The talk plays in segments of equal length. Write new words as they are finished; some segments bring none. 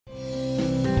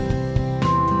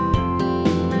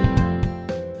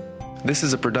This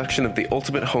is a production of the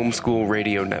Ultimate Homeschool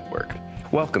Radio Network.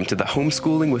 Welcome to the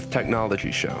Homeschooling with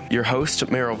Technology show. Your host,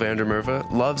 Meryl van der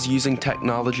Merwe, loves using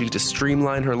technology to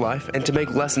streamline her life and to make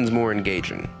lessons more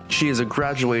engaging. She is a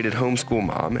graduated homeschool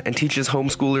mom and teaches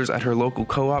homeschoolers at her local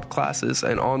co-op classes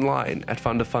and online at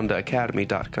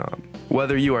fundafundaacademy.com.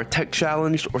 Whether you are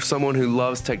tech-challenged or someone who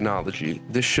loves technology,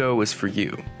 this show is for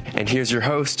you. And here's your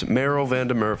host, Meryl van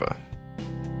der Merwe.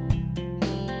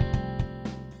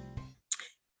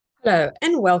 Hello,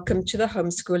 and welcome to the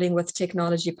Homeschooling with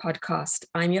Technology podcast.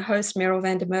 I'm your host, Meryl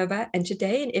van der Merwe, and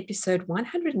today in episode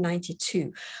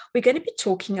 192, we're going to be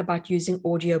talking about using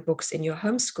audiobooks in your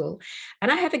homeschool.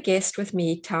 And I have a guest with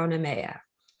me, Tauna Meyer.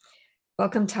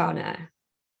 Welcome, Tauna.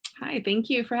 Hi, thank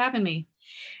you for having me.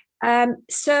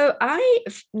 So I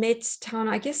met Tauna,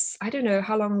 I guess, I don't know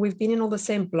how long we've been in all the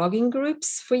same blogging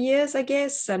groups for years, I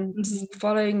guess, and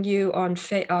following you on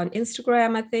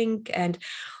Instagram, I think, and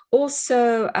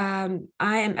also, I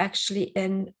am actually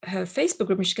in her Facebook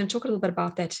group, and she's going to talk a little bit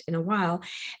about that in a while.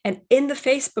 And in the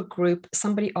Facebook group,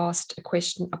 somebody asked a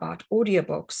question about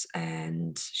audiobooks,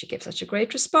 and she gave such a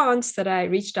great response that I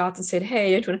reached out and said,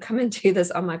 hey, don't you want to come and do this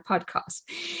on my podcast?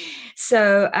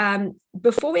 So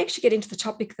before we actually get into the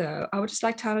topic, though, I would just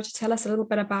like Tauna to tell us a little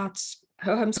bit about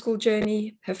her homeschool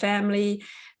journey, her family,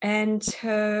 and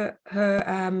her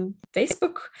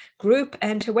Facebook group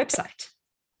and her website.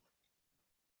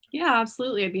 Yeah,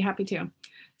 absolutely. I'd be happy to.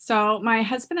 So my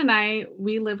husband and I,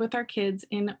 we live with our kids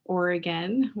in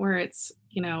Oregon, where it's,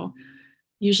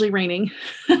 usually raining,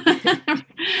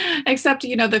 except,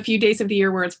 the few days of the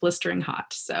year where it's blistering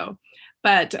hot.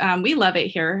 But we love it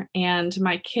here. And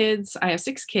my kids, I have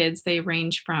 6 kids. They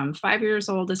range from 5 years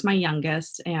old is my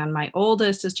youngest, and my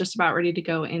oldest is just about ready to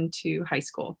go into high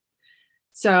school.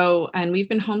 And we've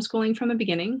been homeschooling from the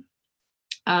beginning.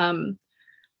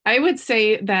 I would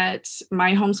say that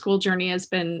my homeschool journey has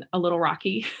been a little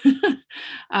rocky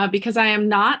because I am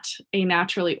not a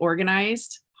naturally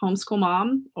organized homeschool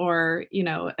mom or,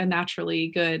 a naturally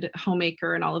good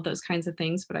homemaker and all of those kinds of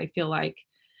things. But I feel like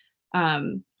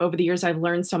over the years, I've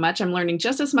learned so much. I'm learning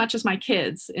just as much as my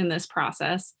kids in this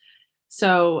process.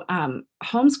 So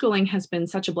homeschooling has been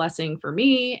such a blessing for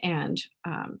me and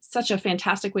such a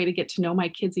fantastic way to get to know my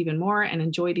kids even more and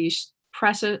enjoy these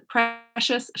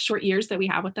precious short years that we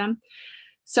have with them.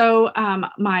 So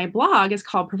my blog is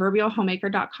called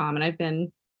proverbialhomemaker.com, and I've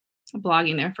been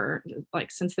blogging there for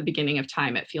since the beginning of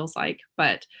time, it feels like.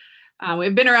 But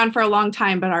we've been around for a long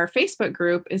time, but our Facebook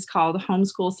group is called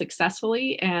Homeschool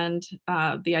Successfully, and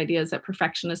the idea is that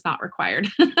perfection is not required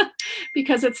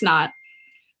because it's not.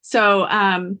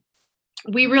 So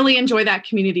we really enjoy that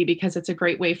community because it's a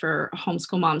great way for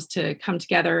homeschool moms to come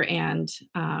together and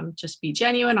just be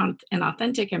genuine and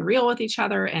authentic and real with each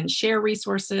other and share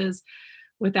resources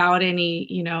without any,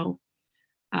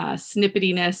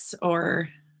 snippetiness or,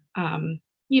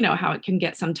 how it can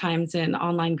get sometimes in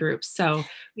online groups. So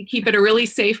we keep it a really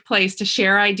safe place to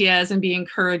share ideas and be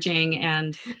encouraging.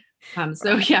 And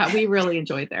we really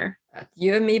enjoyed there.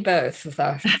 You and me both with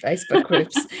our Facebook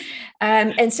groups.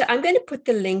 And so I'm going to put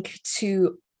the link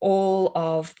to all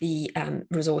of the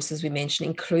resources we mentioned,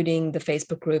 including the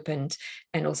Facebook group and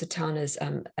also Tauna's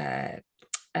her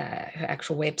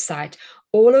actual website.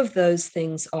 All of those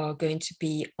things are going to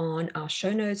be on our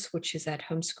show notes, which is at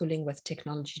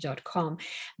homeschoolingwithtechnology.com.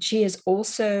 She is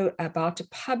also about to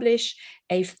publish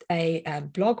a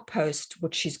blog post,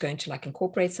 which she's going to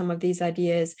incorporate some of these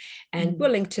ideas, and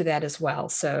we'll link to that as well.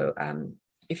 So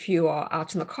if you are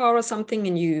out in the car or something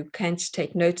and you can't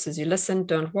take notes as you listen,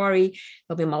 don't worry.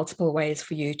 There'll be multiple ways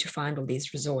for you to find all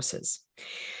these resources.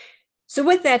 So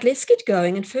with that, let's get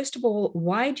going. And first of all,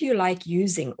 why do you like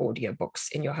using audiobooks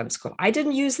in your homeschool? I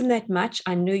didn't use them that much.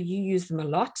 I know you use them a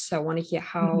lot. So I want to hear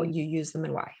how you use them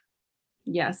and why.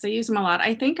 Yes, I use them a lot.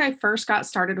 I think I first got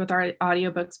started with our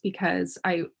audiobooks because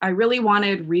I really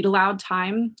wanted read aloud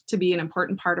time to be an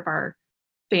important part of our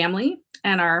family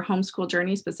and our homeschool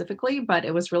journey specifically, but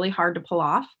it was really hard to pull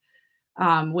off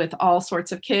with all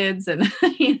sorts of kids and,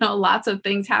 lots of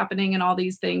things happening and all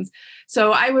these things.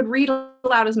 So I would read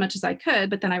aloud as much as I could,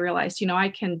 but then I realized, I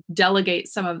can delegate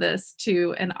some of this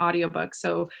to an audiobook.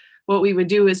 So what we would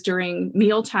do is during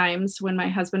meal times when my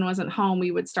husband wasn't home,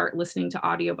 we would start listening to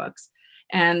audiobooks.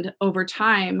 And over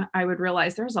time, I would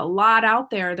realize there's a lot out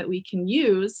there that we can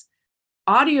use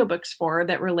audiobooks for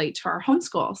that relate to our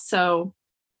homeschool. So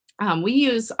we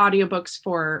use audiobooks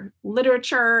for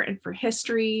literature and for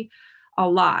history a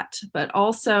lot, but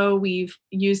also we've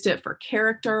used it for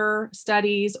character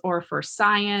studies or for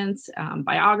science,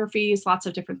 biographies, lots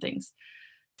of different things.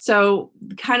 So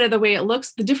kind of the way it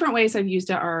looks, the different ways I've used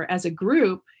it are as a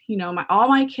group, all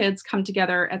my kids come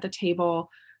together at the table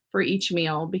for each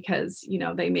meal because,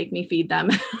 they make me feed them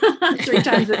 3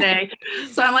 times a day.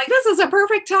 So I'm like, this is a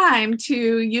perfect time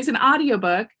to use an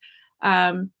audiobook.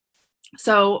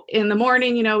 So in the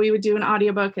morning, we would do an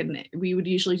audiobook, and we would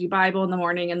usually do Bible in the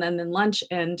morning, and then in lunch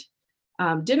and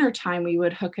dinner time, we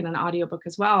would hook in an audiobook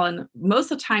as well. And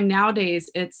most of the time nowadays,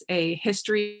 it's a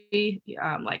history,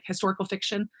 like historical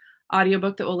fiction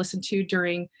audiobook that we'll listen to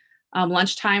during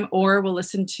lunchtime, or we'll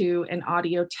listen to an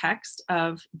audio text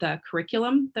of the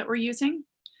curriculum that we're using.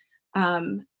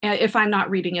 If I'm not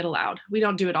reading it aloud, we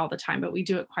don't do it all the time, but we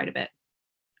do it quite a bit.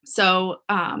 So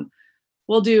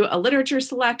we'll do a literature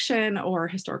selection or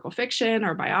historical fiction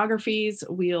or biographies.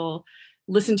 We'll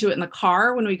listen to it in the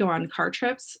car when we go on car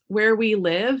trips. Where we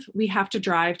live, we have to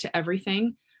drive to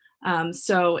everything.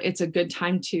 So it's a good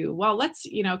time to, let's,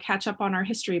 catch up on our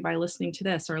history by listening to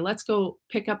this, or let's go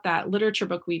pick up that literature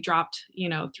book we dropped,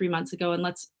 3 months ago, and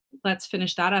let's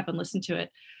finish that up and listen to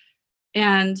it.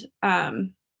 And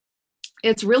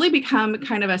it's really become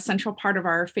kind of a central part of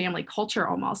our family culture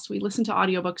almost. We listen to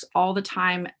audiobooks all the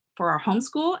time for our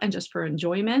homeschool and just for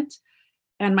enjoyment.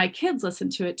 And my kids listen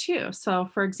to it too. So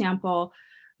for example,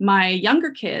 my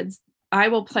younger kids, I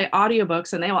will play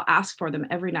audiobooks, and they will ask for them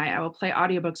every night. I will play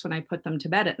audiobooks when I put them to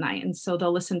bed at night. And so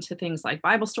they'll listen to things like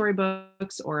Bible story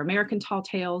books or American Tall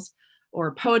Tales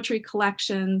or poetry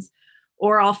collections,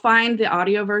 or I'll find the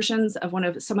audio versions of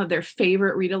some of their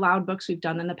favorite read aloud books we've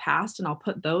done in the past, and I'll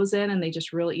put those in, and they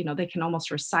just really, they can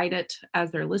almost recite it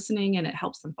as they're listening, and it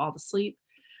helps them fall asleep.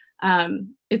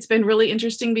 It's been really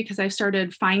interesting because I've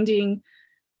started finding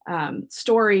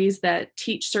stories that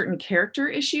teach certain character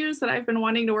issues that I've been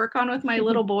wanting to work on with my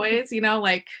little boys,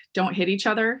 like don't hit each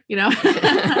other,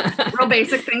 real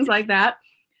basic things like that,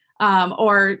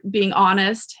 or being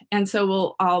honest. And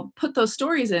so I'll put those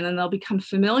stories in, and they'll become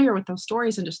familiar with those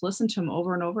stories and just listen to them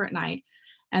over and over at night.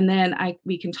 And then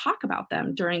we can talk about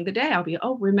them during the day. I'll be,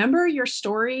 remember your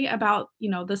story about,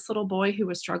 this little boy who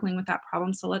was struggling with that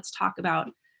problem. So let's talk about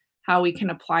how we can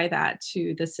apply that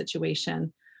to this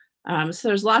situation. So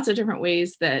there's lots of different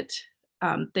ways that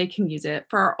they can use it.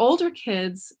 For our older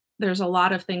kids, there's a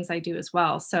lot of things I do as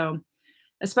well. So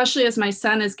especially as my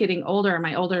son is getting older,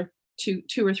 my older two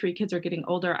or three kids are getting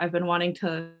older, I've been wanting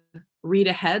to read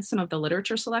ahead some of the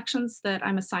literature selections that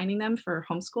I'm assigning them for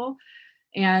homeschool.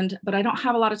 But I don't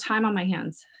have a lot of time on my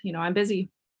hands. I'm busy.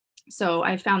 So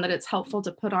I found that it's helpful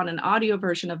to put on an audio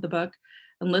version of the book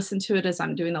and listen to it as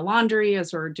I'm doing the laundry,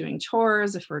 as we're doing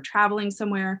chores, if we're traveling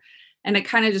somewhere. And it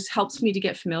kind of just helps me to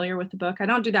get familiar with the book. I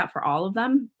don't do that for all of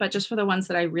them, but just for the ones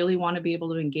that I really want to be able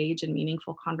to engage in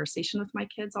meaningful conversation with my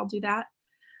kids, I'll do that.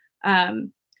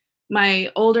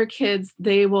 My older kids,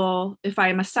 they will, if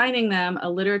I'm assigning them a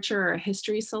literature or a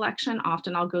history selection,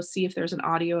 often I'll go see if there's an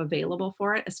audio available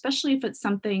for it, especially if it's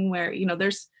something where,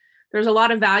 there's a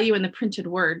lot of value in the printed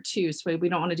word too. So we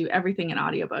don't want to do everything in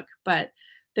audiobook, but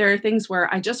there are things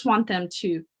where I just want them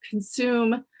to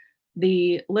consume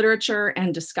the literature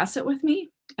and discuss it with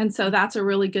me. And so that's a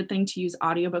really good thing to use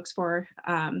audiobooks for.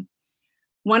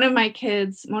 One of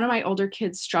my older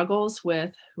kids struggles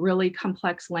with really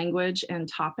complex language and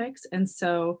topics. And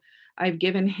so I've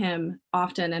given him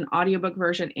if an audiobook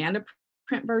version and a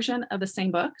print version of the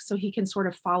same book, so he can sort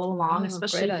of follow along,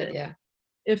 especially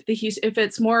if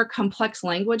it's more complex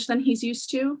language than he's used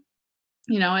to.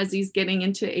 As he's getting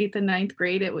into 8th and 9th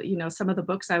grade, some of the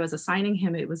books I was assigning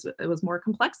him, it was more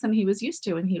complex than he was used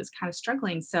to, and he was kind of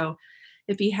struggling. So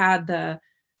if he had the,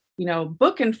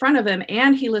 book in front of him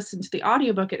and he listened to the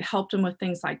audiobook, it helped him with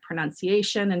things like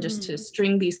pronunciation and just to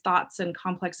string these thoughts and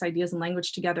complex ideas and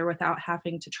language together without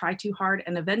having to try too hard.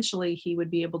 And eventually he would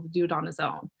be able to do it on his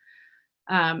own.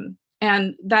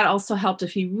 And that also helped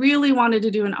if he really wanted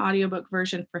to do an audiobook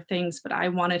version for things, but I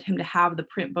wanted him to have the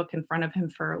print book in front of him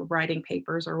for writing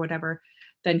papers or whatever,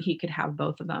 then he could have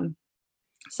both of them.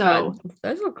 So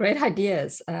those were great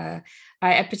ideas. I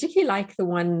particularly like the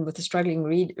one with the struggling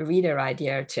reader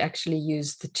idea, to actually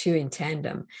use the two in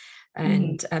tandem.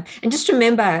 And just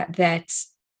remember that,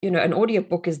 an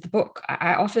audiobook is the book.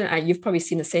 I often, you've probably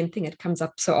seen the same thing. It comes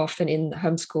up so often in the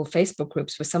homeschool Facebook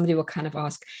groups where somebody will kind of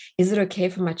ask, is it okay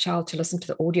for my child to listen to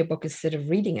the audiobook instead of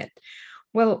reading it?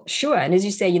 Well, sure. And as you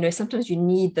say, sometimes you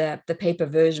need the paper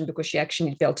version because you actually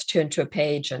need to be able to turn to a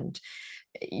page and,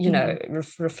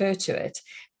 refer to it.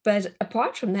 But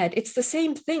apart from that, it's the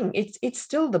same thing. It's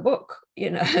still the book,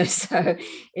 so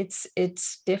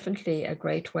it's definitely a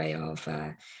great way of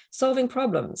solving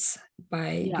problems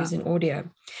by using audio.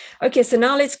 Okay, so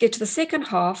now let's get to the second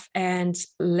half and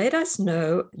let us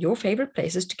know your favorite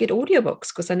places to get audiobooks,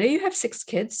 because I know you have 6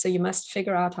 kids, so you must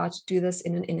figure out how to do this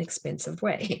in an inexpensive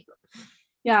way.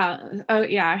 Yeah. Oh,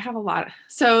 yeah. I have a lot.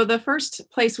 So the first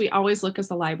place we always look is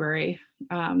the library.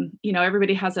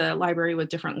 Everybody has a library with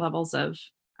different levels of,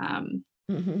 um,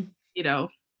 Mhm. you know,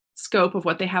 scope of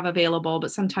what they have available,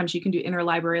 but sometimes you can do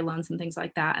interlibrary loans and things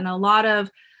like that. And a lot of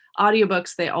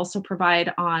audiobooks they also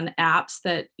provide on apps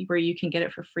that where you can get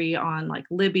it for free on like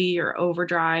Libby or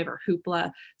Overdrive or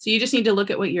Hoopla. So you just need to look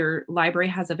at what your library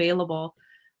has available.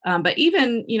 But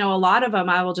even, a lot of them,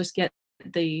 I will just get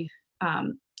the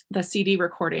um, the CD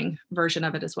recording version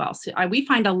of it as well. So we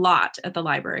find a lot at the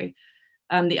library.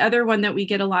 The other one that we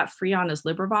get a lot free on is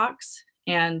LibriVox.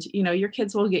 And, your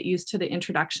kids will get used to the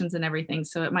introductions and everything.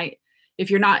 So it might, if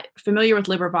you're not familiar with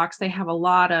LibriVox, they have a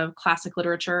lot of classic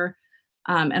literature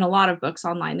and a lot of books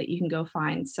online that you can go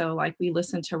find. So like we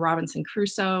listen to Robinson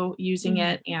Crusoe using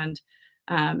it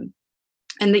um,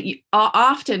 and that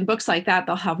often books like that,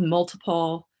 they'll have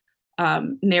multiple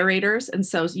narrators. And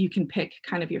so you can pick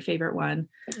kind of your favorite one.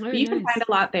 But you can find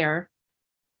a lot there.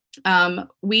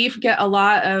 We get a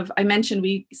lot of, I mentioned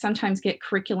we sometimes get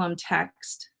curriculum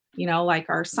text, like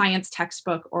our science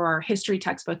textbook or our history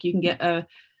textbook, you can get a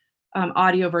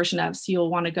audio version of, so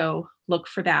you'll want to go look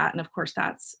for that. And of course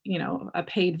that's, a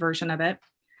paid version of it.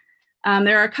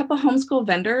 There are a couple homeschool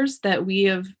vendors that we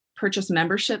have purchased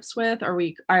memberships with, or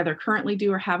we either currently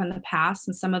do or have in the past.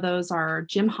 And some of those are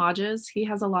Jim Hodges. He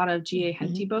has a lot of G.A.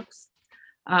 Henty books,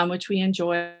 which we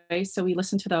enjoy. So we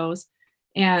listen to those.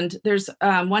 And there's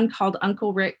one called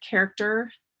Uncle Rick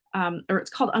Character, or it's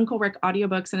called Uncle Rick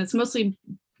Audiobooks, and it's mostly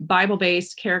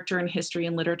Bible-based character and history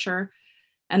and literature.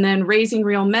 And then Raising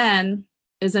Real Men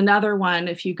is another one.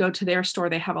 If you go to their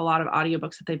store, they have a lot of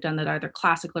audiobooks that they've done that are either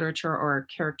classic literature or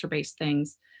character-based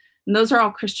things. And those are all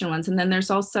Christian ones. And then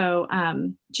there's also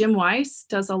Jim Weiss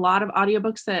does a lot of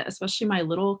audiobooks that especially my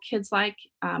little kids like,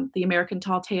 the American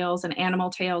Tall Tales and Animal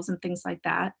Tales and things like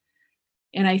that.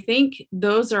 And I think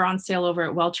those are on sale over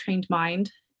at Well Trained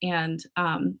Mind. And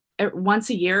once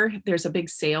a year, there's a big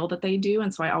sale that they do.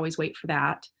 And so I always wait for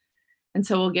that. And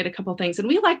so we'll get a couple things. And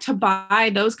we like to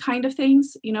buy those kind of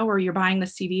things, where you're buying the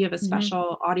CD of a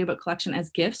special audiobook collection as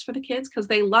gifts for the kids because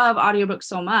they love audiobooks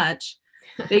so much.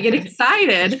 They get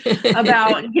excited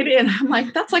about getting. I'm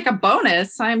like, that's like a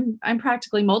bonus. I'm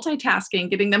practically multitasking,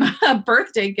 getting them a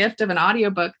birthday gift of an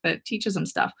audiobook that teaches them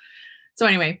stuff. So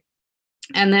anyway,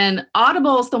 and then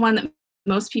Audible is the one that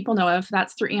most people know of.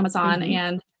 That's through Amazon.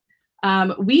 And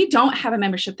we don't have a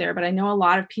membership there, but I know a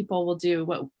lot of people will do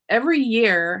what every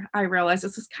year. I realize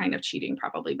this is kind of cheating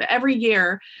probably, but every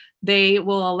year they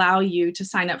will allow you to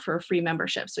sign up for a free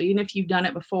membership. So even if you've done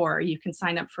it before, you can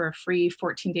sign up for a free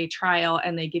 14-day trial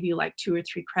and they give you like 2 or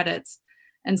 3 credits.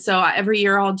 And so every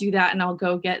year I'll do that and I'll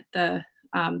go get the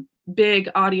big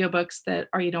audiobooks that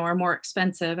are more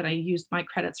expensive. And I use my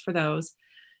credits for those.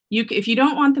 If you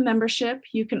don't want the membership,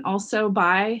 you can also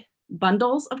buy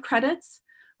bundles of credits,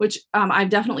 which I've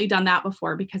definitely done that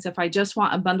before, because if I just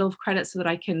want a bundle of credits so that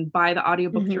I can buy the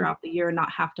audiobook throughout the year and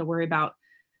not have to worry about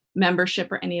membership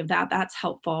or any of that, that's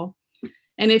helpful.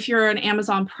 And if you're an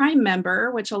Amazon Prime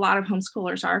member, which a lot of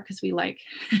homeschoolers are, because we like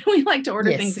to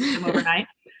order things and get them overnight.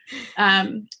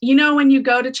 When you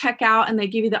go to check out and they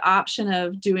give you the option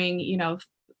of doing,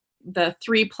 the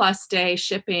 3+ day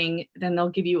shipping, then they'll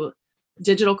give you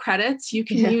digital credits. You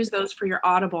can use those for your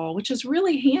Audible, which is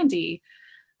really handy.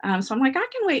 So I'm like, I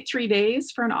can wait 3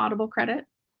 days for an Audible credit.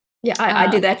 Yeah, I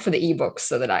do that for the ebooks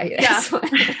so that I do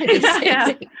the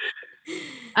same thing.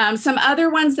 Some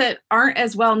other ones that aren't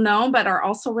as well known, but are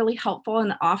also really helpful.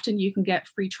 And often you can get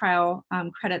free trial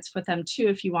credits with them too,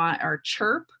 if you want, are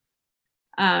Chirp.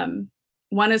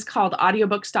 One is called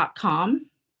audiobooks.com.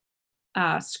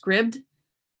 Scribd.com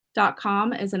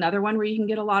is another one where you can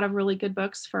get a lot of really good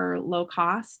books for low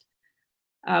cost.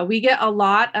 We get a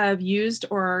lot of used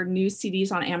or new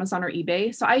CDs on Amazon or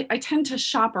eBay. So I tend to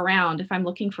shop around if I'm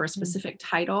looking for a specific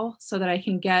title so that I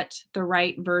can get the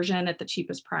right version at the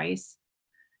cheapest price.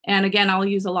 And again, I'll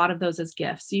use a lot of those as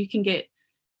gifts. So you can get,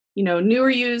 newer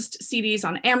used CDs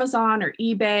on Amazon or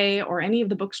eBay or any of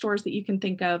the bookstores that you can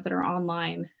think of that are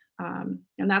online. And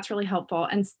that's really helpful.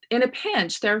 And in a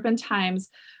pinch, there have been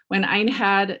times when I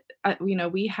had,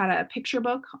 we had a picture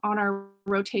book on our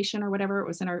rotation or whatever. It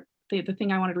was in the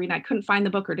thing I wanted to read, and I couldn't find the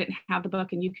book or didn't have the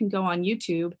book. And you can go on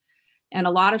YouTube, and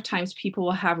a lot of times people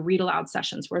will have read aloud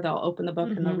sessions where they'll open the book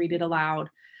and they'll read it aloud.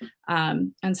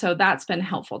 And so that's been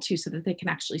helpful too, so that they can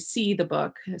actually see the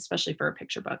book, especially for a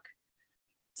picture book.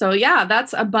 So yeah,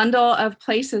 that's a bundle of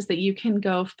places that you can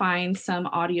go find some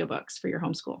audiobooks for your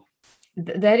homeschool.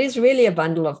 That is really a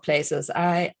bundle of places.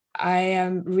 I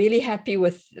am really happy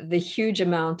with the huge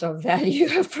amount of value you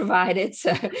have provided.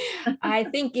 So I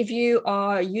think if you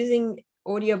are using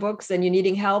audiobooks and you're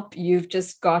needing help, you've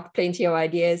just got plenty of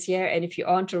ideas here. And if you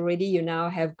aren't already, you now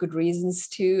have good reasons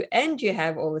to, and you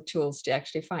have all the tools to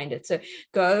actually find it. So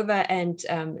go over and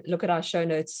look at our show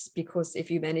notes, because if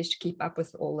you manage to keep up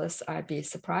with all this, I'd be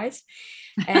surprised.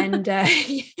 And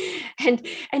and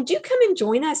do come and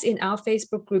join us in our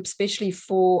Facebook group, especially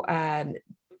for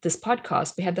this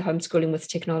podcast. We have the Homeschooling with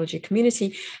Technology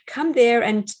community. Come there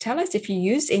and tell us if you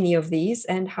use any of these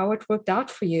and how it worked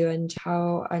out for you, and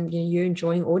how you're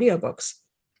enjoying audiobooks.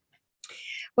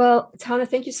 Well, Tana,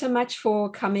 thank you so much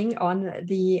for coming on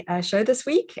the show this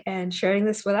week and sharing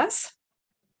this with us.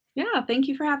 Yeah, thank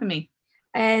you for having me.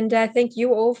 And thank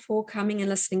you all for coming and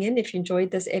listening in. If you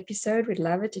enjoyed this episode, we'd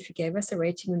love it if you gave us a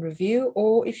rating and review,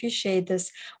 or if you shared this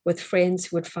with friends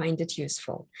who would find it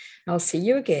useful. I'll see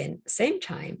you again, same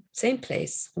time, same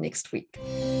place next week.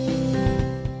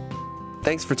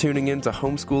 Thanks for tuning in to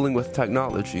Homeschooling with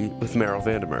Technology with Meryl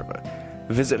van der Merwe.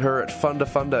 Visit her at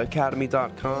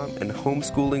fundafundaacademy.com and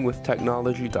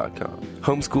homeschoolingwithtechnology.com.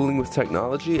 Homeschooling with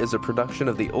Technology is a production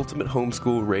of the Ultimate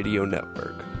Homeschool Radio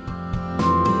Network.